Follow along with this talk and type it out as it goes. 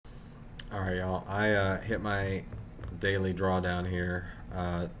Alright, y'all. I hit my daily drawdown here.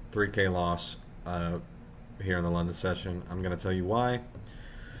 3K loss here in the London session. I'm going to tell you why.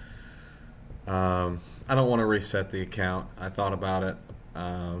 I don't want to reset the account. I thought about it.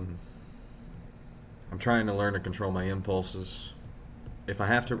 I'm trying to learn to control my impulses. If I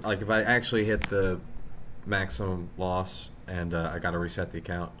have to, like, if I actually hit the maximum loss and I got to reset the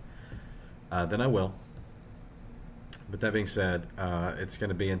account, then I will. But that being said, it's going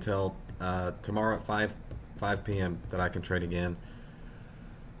to be until tomorrow at 5 p.m. that I can trade again.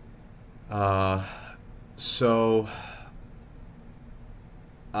 So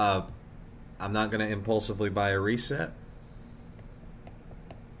I'm not going to impulsively buy a reset.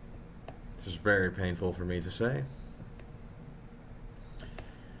 This is very painful for me to say.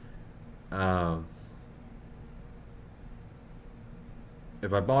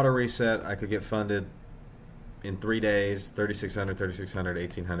 If I bought a reset, I could get funded in 3 days, 3,600, 3,600,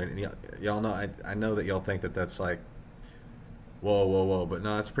 1,800. And y'all know, I know that y'all think that that's like, whoa, whoa, whoa. But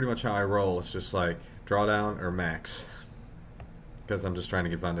no, that's pretty much how I roll. It's just like drawdown or max. Because I'm just trying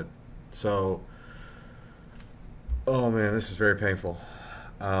to get funded. So, oh man, this is very painful.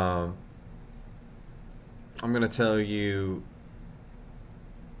 I'm going to tell you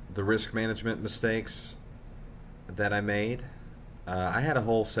the risk management mistakes that I made. I had a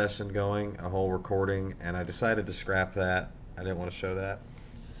whole session going, a whole recording, and I decided to scrap that. I didn't want to show that.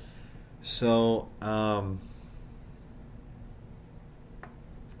 So,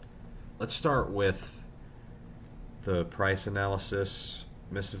 let's start with the price analysis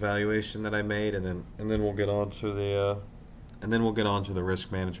misevaluation that I made, and then we'll get on to the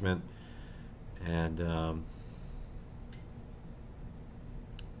risk management, and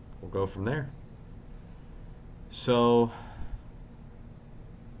we'll go from there. So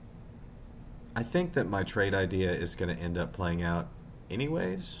I think that my trade idea is going to end up playing out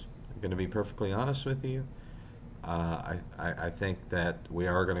anyways. I'm going to be perfectly honest with you. I think that we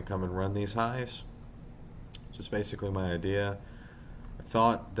are going to come and run these highs. Just basically my idea. I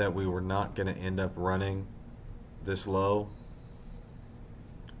thought that we were not going to end up running this low.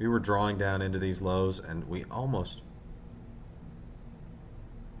 We were drawing down into these lows, and we almost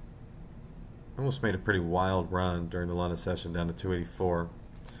made a pretty wild run during the London session down to 284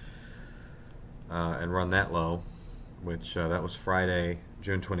 and run that low, which that was Friday,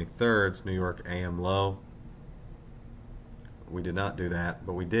 June 23rd's New York AM low. We did not do that,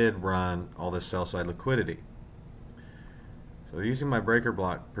 but we did run all this sell side liquidity. So using my breaker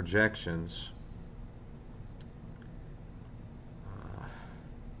block projections,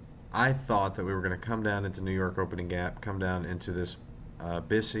 I thought that we were going to come down into New York opening gap, come down into this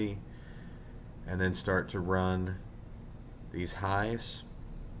BISI, and then start to run these highs,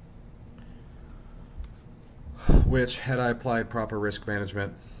 which, had I applied proper risk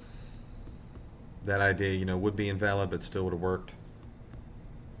management, that idea, would be invalid, but still would have worked.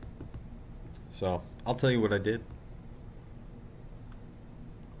 So I'll tell you what I did.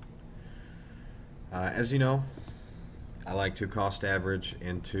 As you know, I like to cost average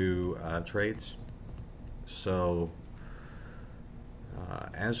into trades. So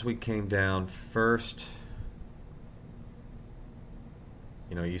as we came down first,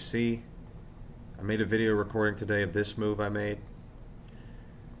 you see I made a video recording today of this move I made.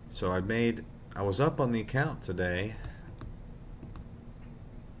 So I was up on the account today,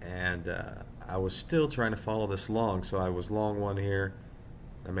 and I was still trying to follow this long, so I was long one here.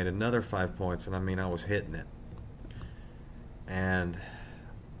 I made another 5 points, and I was hitting it. And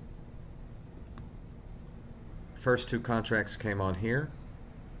first two contracts came on here.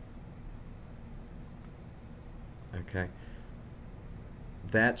 Okay.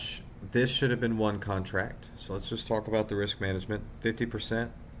 This should have been one contract. So let's just talk about the risk management.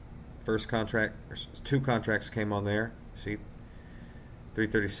 50%. First contract, two contracts came on there. See,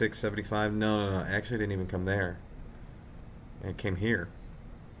 336.75. No. Actually, it didn't even come there. It came here.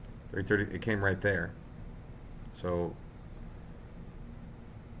 330. It came right there. So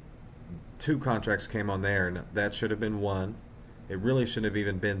two contracts came on there, and that should have been one. It really shouldn't have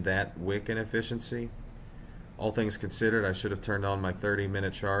even been that wick inefficiency. All things considered, I should have turned on my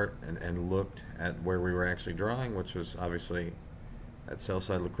 30-minute chart and looked at where we were actually drawing, which was obviously at sell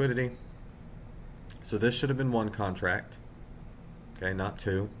side liquidity. So this should have been one contract, okay, not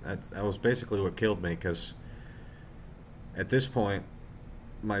two. That was basically what killed me, because at this point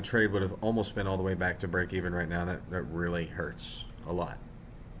my trade would have almost been all the way back to break even right now. That really hurts a lot.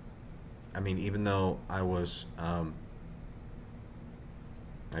 Even though I was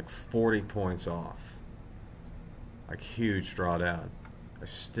like 40 points off, like huge drawdown, I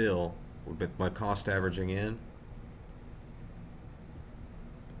still, with my cost averaging in,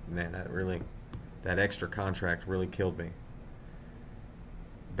 Man, that extra contract really killed me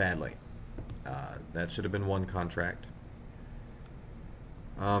badly. That should have been one contract.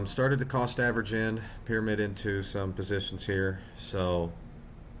 Started to cost average in, pyramid into some positions here. So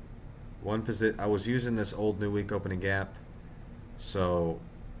I was using this old new week opening gap. So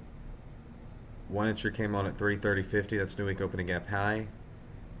one entry came on at 330.50. That's new week opening gap high.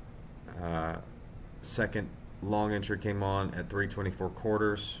 Second long entry came on at 324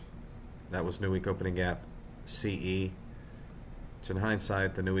 quarters. That was new week opening gap CE. So in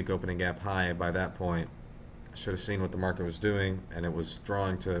hindsight, the new week opening gap high by that point, I should have seen what the market was doing, and it was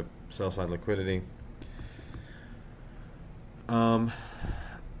drawing to sell side liquidity. And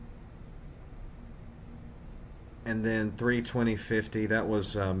then 320.50, that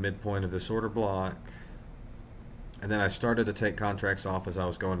was midpoint of this order block. And then I started to take contracts off as I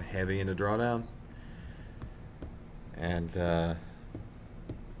was going heavy into drawdown. And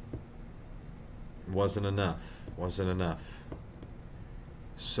wasn't enough.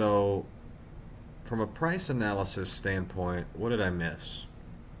 So from a price analysis standpoint, what did I miss?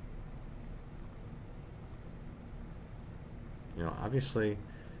 You know, obviously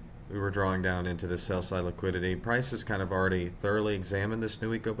we were drawing down into the sell side liquidity. Price has kind of already thoroughly examined this new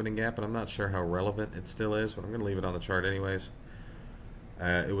week opening gap, and I'm not sure how relevant it still is, but I'm going to leave it on the chart anyways.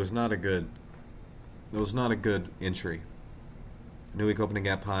 It was not a good entry. New week opening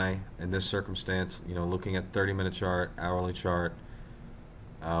gap high in this circumstance, you know, looking at 30-minute chart, hourly chart,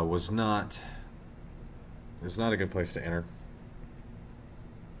 was not a good place to enter.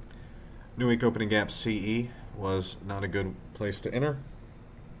 New week opening gap CE was not a good place to enter.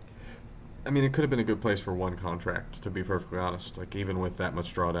 I mean, it could have been a good place for one contract, to be perfectly honest, like even with that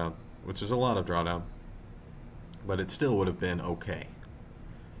much drawdown, which is a lot of drawdown, but it still would have been okay.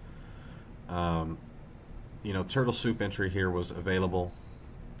 You know, turtle soup entry here was available.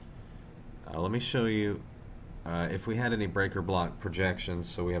 Let me show you if we had any breaker block projections.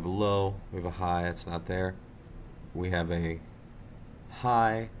 So we have a low, we have a high, it's not there. We have a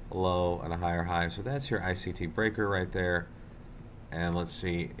high, low, and a higher high. So that's your ICT breaker right there. And let's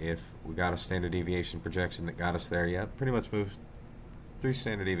see if we got a standard deviation projection that got us there yet. Pretty much moved 3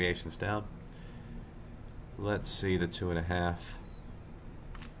 standard deviations down. Let's see the 2.5.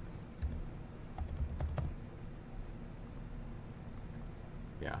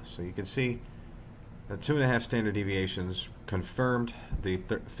 Yeah, so you can see the 2.5 standard deviations confirmed the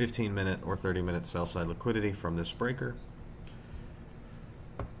 15-minute or 30-minute sell side liquidity from this breaker.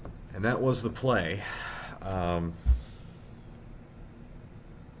 And that was the play.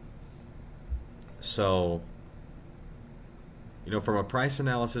 So, you know, from a price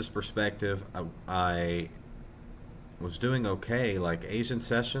analysis perspective, I was doing okay. Like Asian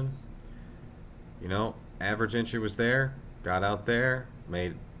session, you know, average entry was there, got out there,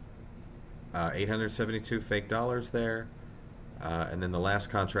 made 872 fake dollars there, and then the last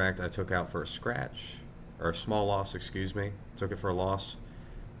contract I took out for a scratch, or a small loss, excuse me, took it for a loss.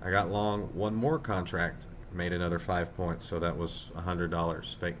 I got long one more contract, made another 5 points, so that was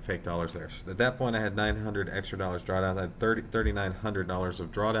 $100 fake dollars there. So at that point, I had $900 extra dollars drawdown. I had $3,900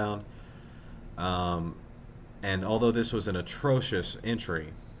 of drawdown. And although this was an atrocious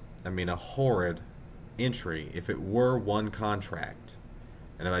entry, I mean a horrid entry, if it were one contract,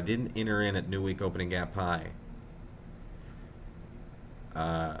 and if I didn't enter in at new week opening gap high,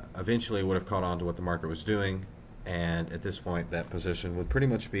 eventually would have caught on to what the market was doing, and at this point, that position would pretty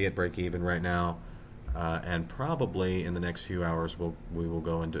much be at break even right now. And probably in the next few hours it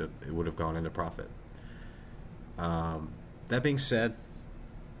would have gone into profit. That being said,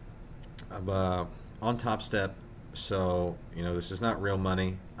 I'm on Top Step, so you know this is not real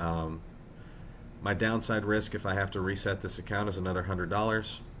money. My downside risk if I have to reset this account is another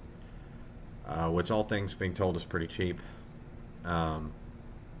 $100, which all things being told is pretty cheap.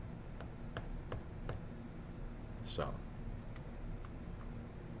 So.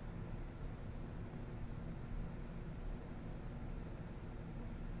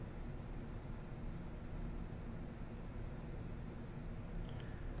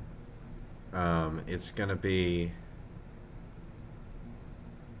 It's going to be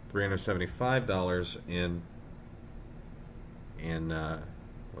 $375 in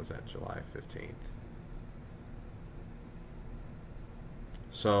what was that, July 15th.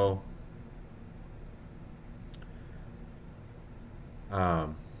 So I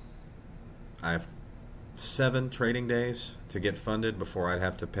have 7 trading days to get funded before I'd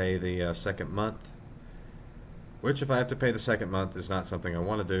have to pay the second month, which if I have to pay the second month is not something I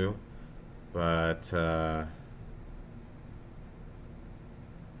want to do. But you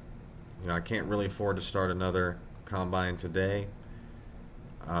know, I can't really afford to start another combine today.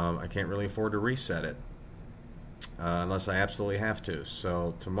 I can't really afford to reset it unless I absolutely have to.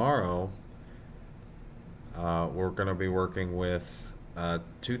 So tomorrow we're going to be working with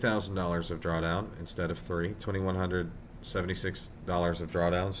 $2,000 of drawdown instead of $2,176 of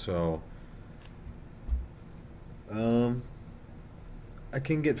drawdown. So I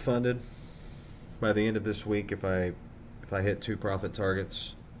can get funded by the end of this week if I hit 2 profit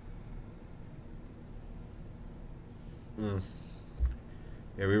targets.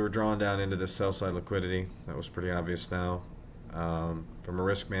 Yeah, we were drawn down into this sell side liquidity. That was pretty obvious now. From a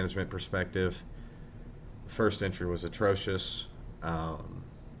risk management perspective, the first entry was atrocious.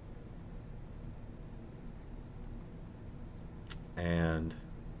 And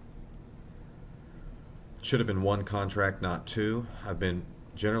it should have been 1 contract, not 2. I've been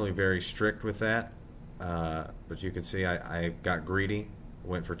generally very strict with that. But you can see I got greedy,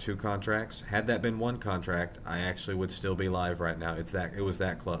 went for 2 contracts. Had that been 1 contract, I actually would still be live right now. It was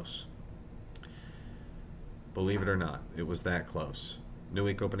that close. Believe it or not, it was that close. New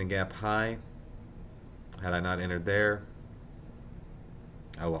week opening gap high. Had I not entered there,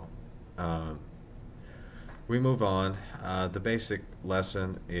 oh well. We move on. The basic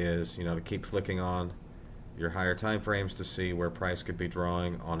lesson is, to keep flicking on your higher time frames to see where price could be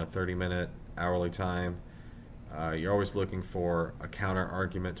drawing on a 30-minute hourly time. You're always looking for a counter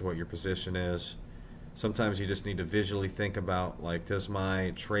argument to what your position is. Sometimes you just need to visually think about, like, does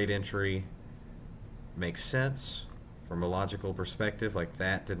my trade entry make sense from a logical perspective? Like,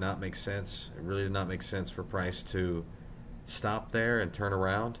 that did not make sense. It really did not make sense for price to stop there and turn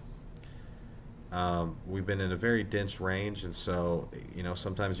around. We've been in a very dense range, and so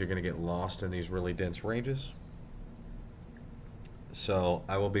sometimes you're going to get lost in these really dense ranges. So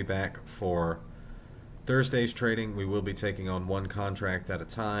I will be back for Thursday's trading. We will be taking on 1 contract at a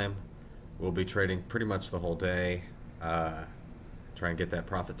time. We'll be trading pretty much the whole day. Try and get that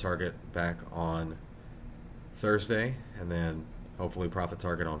profit target back on Thursday, and then hopefully profit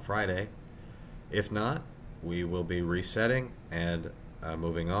target on Friday. If not, we will be resetting and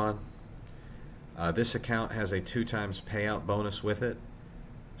moving on. This account has a 2 times payout bonus with it,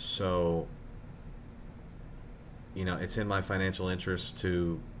 so it's in my financial interest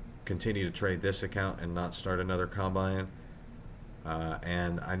to continue to trade this account and not start another combine.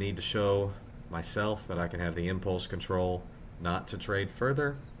 And I need to show myself that I can have the impulse control not to trade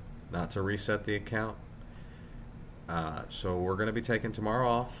further, not to reset the account. So we're going to be taking tomorrow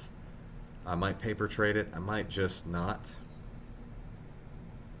off. I might paper trade it. I might just not.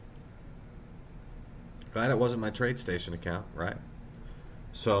 Glad it wasn't my TradeStation account, right?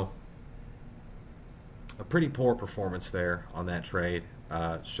 So a pretty poor performance there on that trade.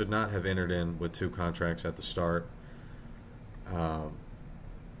 Should not have entered in with 2 contracts at the start. I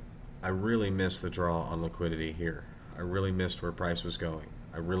really missed the draw on liquidity here. I really missed where price was going.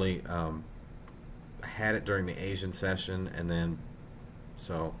 I really had it during the Asian session, and then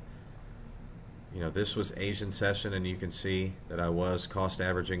this was Asian session, and you can see that I was cost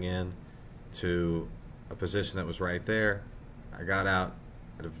averaging in to a position that was right there. I got out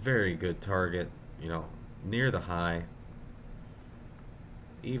at a very good target, near the high.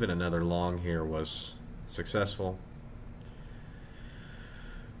 Even another long here was successful.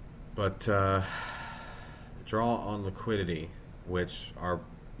 But draw on liquidity, which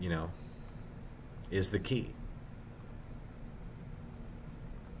is the key.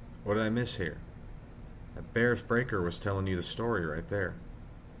 What did I miss here? That bearish breaker was telling you the story right there.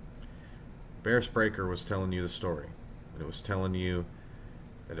 Bearish breaker was telling you the story. And it was telling you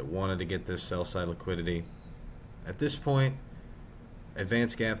that it wanted to get this sell side liquidity. At this point,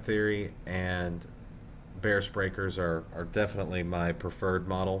 advanced gap theory and bearish breakers are definitely my preferred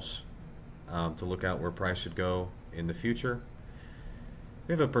models to look out where price should go in the future.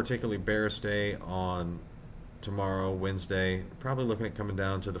 We have a particularly bearish day on tomorrow, Wednesday. Probably looking at coming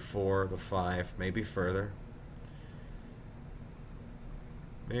down to the 4, the 5, maybe further.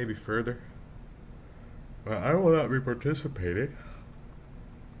 Maybe further. Well, I will not be participating.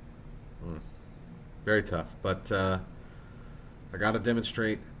 Very tough, but I got to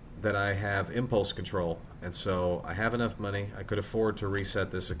demonstrate that I have impulse control, and so I have enough money. I could afford to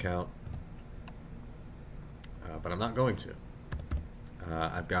reset this account, but I'm not going to.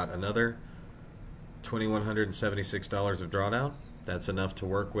 I've got another $2,176 of drawdown. That's enough to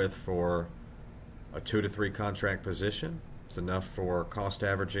work with for a 2 to 3 contract position. It's enough for cost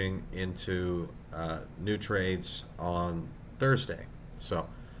averaging into new trades on Thursday. So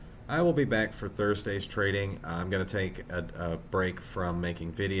I will be back for Thursday's trading. I'm going to take a break from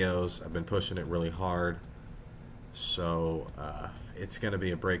making videos. I've been pushing it really hard. So it's going to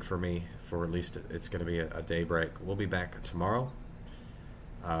be a break for me for at least it's going to be a day break. We'll be back tomorrow.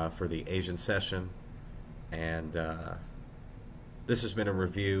 for the Asian session, and this has been a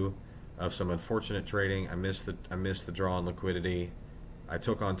review of some unfortunate trading. I missed the draw on liquidity. I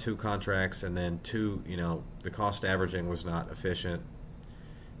took on 2 contracts, and then the cost averaging was not efficient.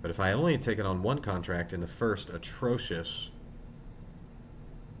 But if I only had taken on 1 contract in the first atrocious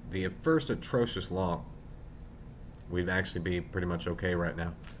long, we'd actually be pretty much okay right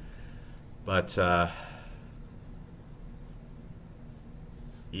now. But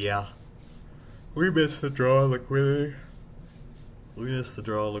yeah, we missed the draw on liquidity.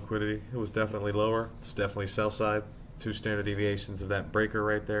 It was definitely lower. It's definitely sell side. 2 standard deviations of that breaker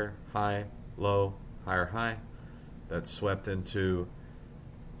right there. High, low, higher, high. That swept into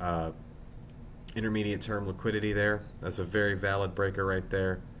intermediate term liquidity there. That's a very valid breaker right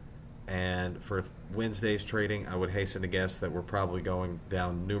there. And for Wednesday's trading, I would hasten to guess that we're probably going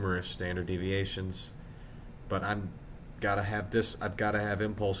down numerous standard deviations. But I've got to have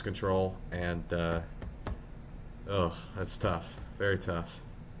impulse control, and that's tough. Very tough.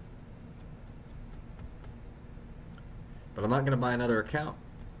 But I'm not going to buy another account.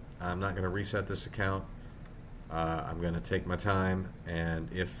 I'm not going to reset this account. I'm going to take my time, and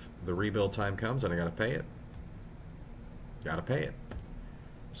if the rebuild time comes and I got to pay it,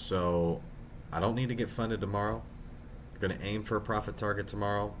 So I don't need to get funded tomorrow. I'm going to aim for a profit target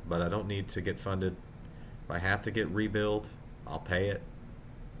tomorrow, but I don't need to get funded. If I have to get rebuild, I'll pay it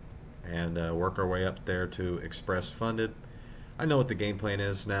and work our way up there to express funded. I know what the game plan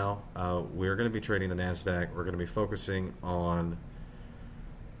is now. We're going to be trading the NASDAQ. We're going to be focusing on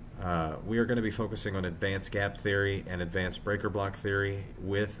advanced gap theory and advanced breaker block theory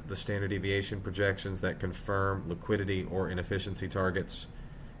with the standard deviation projections that confirm liquidity or inefficiency targets.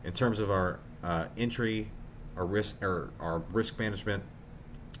 In terms of our entry, our risk management,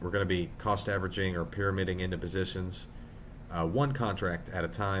 we're going to be cost averaging or pyramiding into positions, 1 contract at a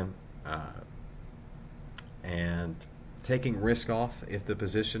time, and taking risk off if the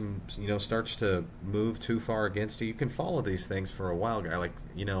position starts to move too far against you. You can follow these things for a while, guy.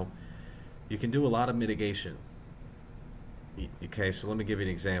 You can do a lot of mitigation. Okay, so let me give you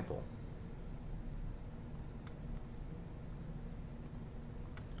an example.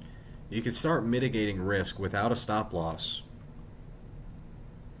 You can start mitigating risk without a stop loss,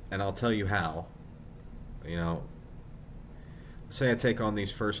 and I'll tell you how. Say I take on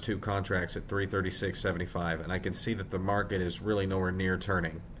these first 2 contracts at 336.75, and I can see that the market is really nowhere near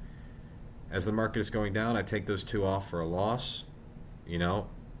turning. As the market is going down, I take those 2 off for a loss,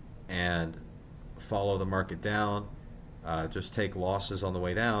 and follow the market down. Just take losses on the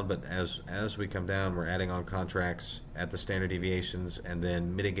way down, but as we come down, we're adding on contracts at the standard deviations, and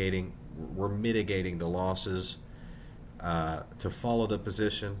then we're mitigating the losses to follow the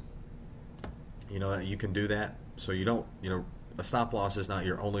position. You can do that, so you don't, a stop loss is not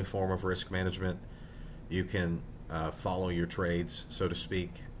your only form of risk management. You can follow your trades, so to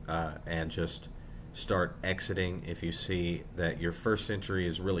speak, and just start exiting. If you see that your first entry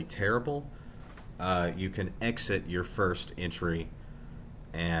is really terrible, you can exit your first entry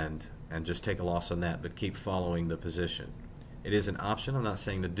and just take a loss on that, but keep following the position. It is an option. I'm not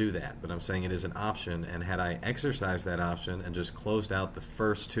saying to do that, but I'm saying it is an option, and had I exercised that option and just closed out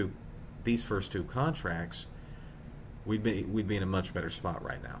these first two contracts, we'd be in a much better spot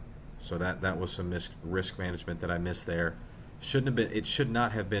right now. So that was some risk management that I missed there. It should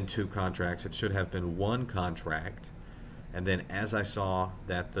not have been 2 contracts. It should have been 1 contract. And then as I saw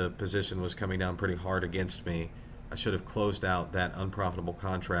that the position was coming down pretty hard against me, I should have closed out that unprofitable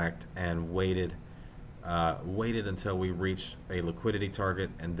contract and waited until we reached a liquidity target,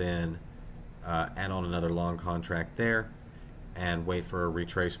 and then add on another long contract there and wait for a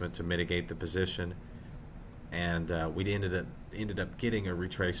retracement to mitigate the position. And we ended up getting a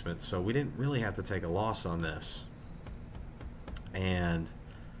retracement, so we didn't really have to take a loss on this. And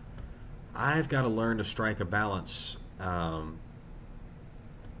I've got to learn to strike a balance.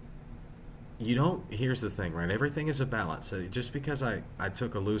 Here's the thing, right? Everything is a balance. Just because I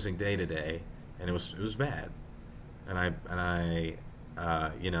took a losing day today, and it was bad, and I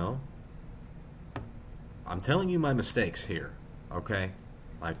I'm telling you my mistakes here, okay?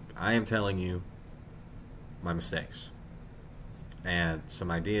 Like, I am telling you my mistakes and some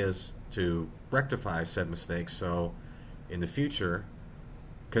ideas to rectify said mistakes, so in the future,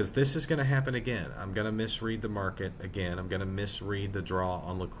 because this is going to happen again, I'm going to misread the market again. I'm going to misread the draw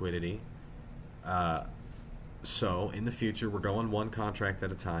on liquidity. So in the future, we're going 1 contract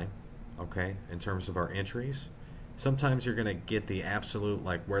at a time, okay, in terms of our entries. Sometimes you're going to get the absolute,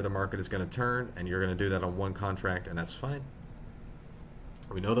 like, where the market is going to turn, and you're going to do that on 1 contract, and that's fine.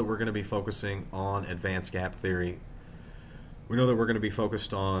 We know that we're going to be focusing on advanced gap theory We know that we're going to be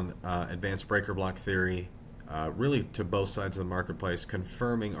focused on advanced breaker block theory, really to both sides of the marketplace,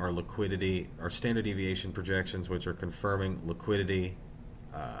 confirming our liquidity, our standard deviation projections, which are confirming liquidity,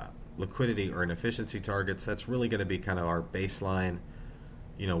 liquidity or inefficiency targets. That's really going to be kind of our baseline,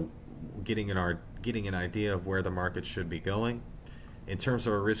 you know, getting an idea of where the market should be going. In terms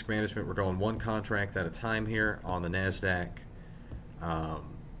of our risk management, we're going one contract at a time here on the NASDAQ.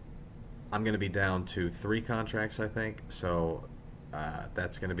 I'm going to be down to 3 contracts, I think, so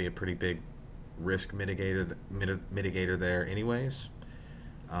that's going to be a pretty big risk mitigator there anyways.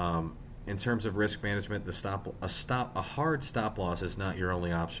 In terms of risk management, a hard stop loss is not your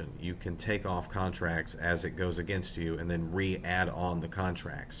only option. You can take off contracts as it goes against you and then re-add on the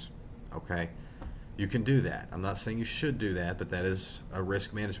contracts. Okay? You can do that. I'm not saying you should do that, but that is a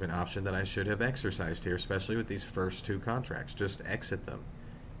risk management option that I should have exercised here, especially with these first 2 contracts. Just exit them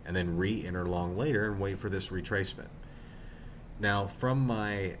and then re-enter long later and wait for this retracement. Now, from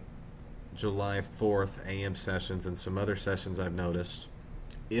my July 4th AM sessions and some other sessions I've noticed,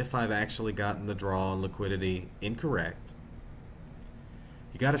 if I've actually gotten the draw on liquidity incorrect,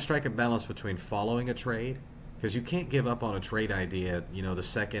 you got to strike a balance between following a trade, because you can't give up on a trade idea, you know, the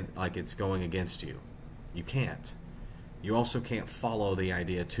second like it's going against you. You can't. You also can't follow the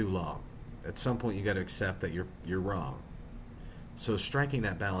idea too long. At some point you got to accept that you're wrong. So striking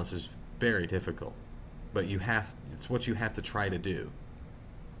that balance is very difficult, but it's what you have to try to do.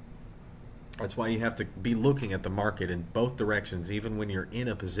 That's why you have to be looking at the market in both directions, even when you're in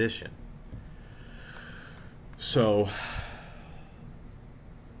a position. So,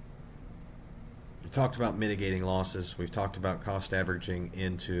 we talked about mitigating losses. We've talked about cost averaging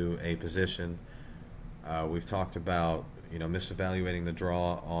into a position. We've talked about, you know, misevaluating the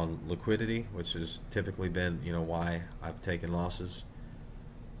draw on liquidity, which has typically been, you know, why I've taken losses.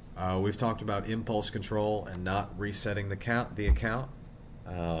 We've talked about impulse control and not resetting the account.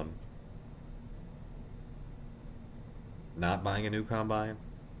 Not buying a new combine.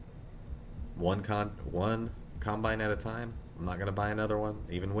 One combine at a time. I'm not going to buy another one.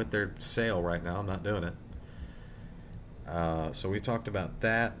 Even with their sale right now, I'm not doing it. So we've talked about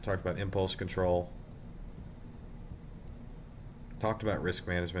that. Talked about impulse control. Talked about risk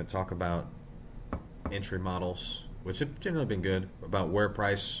management. Talk about entry models, which have generally been good, about where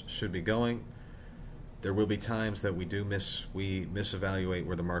price should be going. There will be times that we misevaluate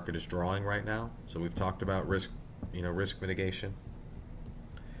where the market is drawing right now. So we've talked about risk mitigation.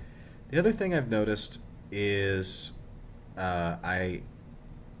 The other thing I've noticed is I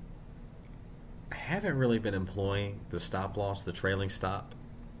haven't really been employing the stop loss, the trailing stop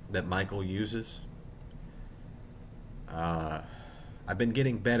that Michael uses. I've been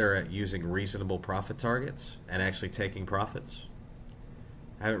getting better at using reasonable profit targets and actually taking profits.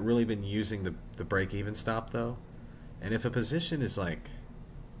 I haven't really been using the break-even stop though. And if a position is like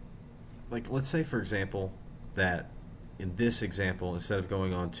let's say for example that in this example, instead of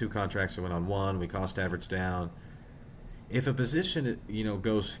going on 2 contracts, it went on 1, we cost average down. If a position, you know,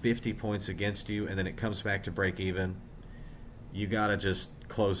 goes 50 points against you and then it comes back to break even, you gotta just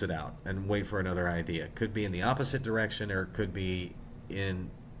close it out and wait for another idea. It could be in the opposite direction or it could be in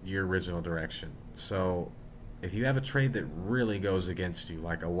your original direction. So if you have a trade that really goes against you,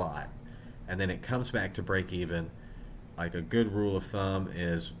 like a lot, and then it comes back to break even, like a good rule of thumb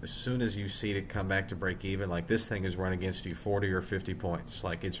is as soon as you see it come back to break even, like this thing is run against you 40 or 50 points.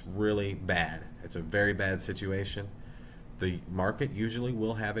 Like it's really bad. It's a very bad situation. The market usually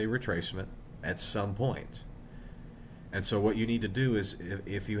will have a retracement at some point. And so what you need to do is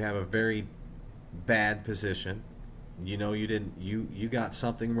if you have a very bad position, you know you got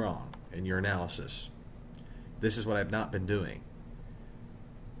something wrong in your analysis. This is what I've not been doing.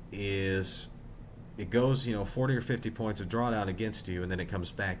 Is it goes, you know, 40 or 50 points of drawdown against you, and then it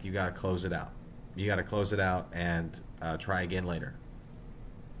comes back, you got to close it out. You got to close it out and try again later.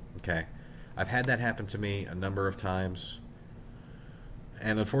 Okay? I've had that happen to me a number of times,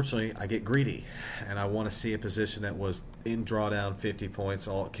 and unfortunately, I get greedy, and I want to see a position that was in drawdown 50 points,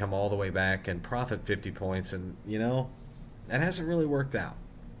 come all the way back and profit 50 points, and, you know, that hasn't really worked out.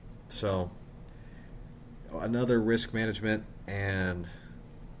 So, another risk management and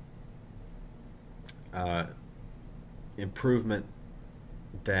improvement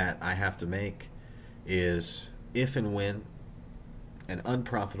that I have to make is if and when an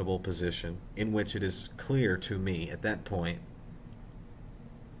unprofitable position in which it is clear to me at that point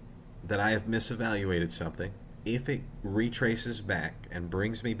that I have misevaluated something, if it retraces back and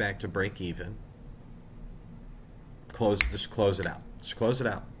brings me back to break even, just close it out. Just close it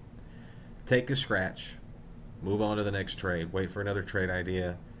out. Take a scratch, move on to the next trade, wait for another trade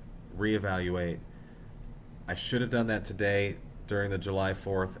idea, reevaluate. I should have done that today during the July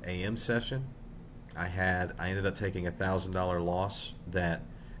 4th AM session. I ended up taking $1,000 loss that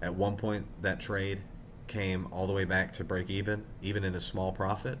at one point that trade came all the way back to break even in a small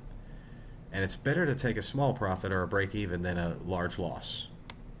profit. And it's better to take a small profit or a break even than a large loss.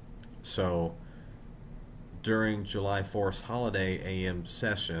 So during July 4th holiday AM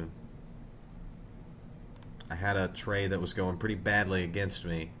session, I had a trade that was going pretty badly against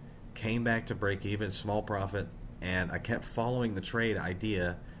me, came back to break even, small profit, and I kept following the trade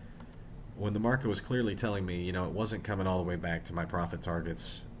idea when the market was clearly telling me, it wasn't coming all the way back to my profit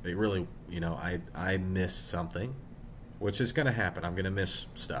targets. It really, I missed something, which is going to happen. I'm going to miss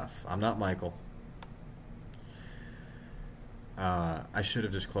stuff. I'm not Michael. I should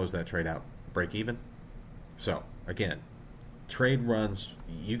have just closed that trade out, break even. So, again, trade runs,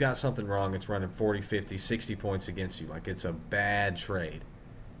 you got something wrong, it's running 40, 50, 60 points against you. Like, it's a bad trade.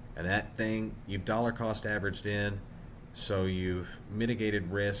 And that thing, you've dollar cost averaged in, so you've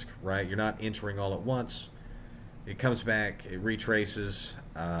mitigated risk, right? You're not entering all at once. It comes back, it retraces,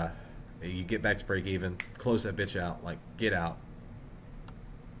 you get back to break even, close that bitch out, like, get out.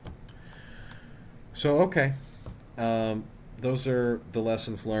 So, okay. Those are the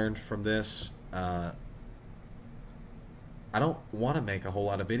lessons learned from this. I don't want to make a whole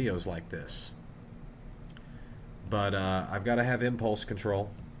lot of videos like this, but I've got to have impulse control.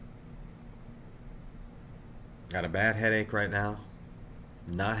 Got a bad headache right now.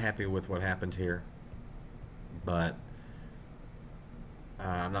 Not happy with what happened here, but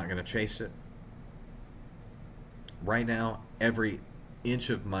I'm not going to chase it. Right now, every inch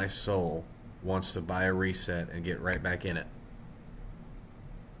of my soul wants to buy a reset and get right back in it,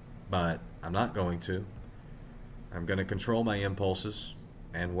 but I'm not going to. I'm going to control my impulses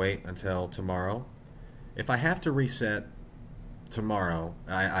and wait until tomorrow. If I have to reset tomorrow,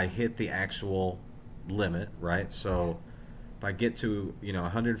 I hit the actual limit, right? So if I get to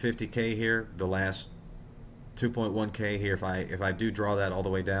 150K here, the last 2.1K here, if I do draw that all the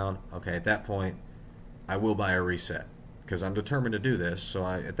way down, okay, at that point I will buy a reset because I'm determined to do this. So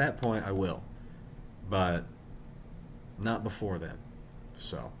at that point I will, but not before then.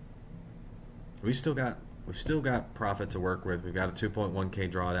 So we've still got profit to work with. We've got a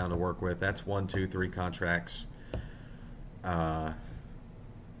 2.1K drawdown to work with. That's 1, 2, 3 contracts. So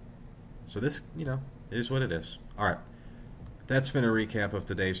this, it is what it is. All right. That's been a recap of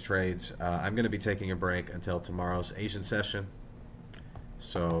today's trades. I'm going to be taking a break until tomorrow's Asian session.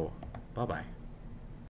 So, bye-bye.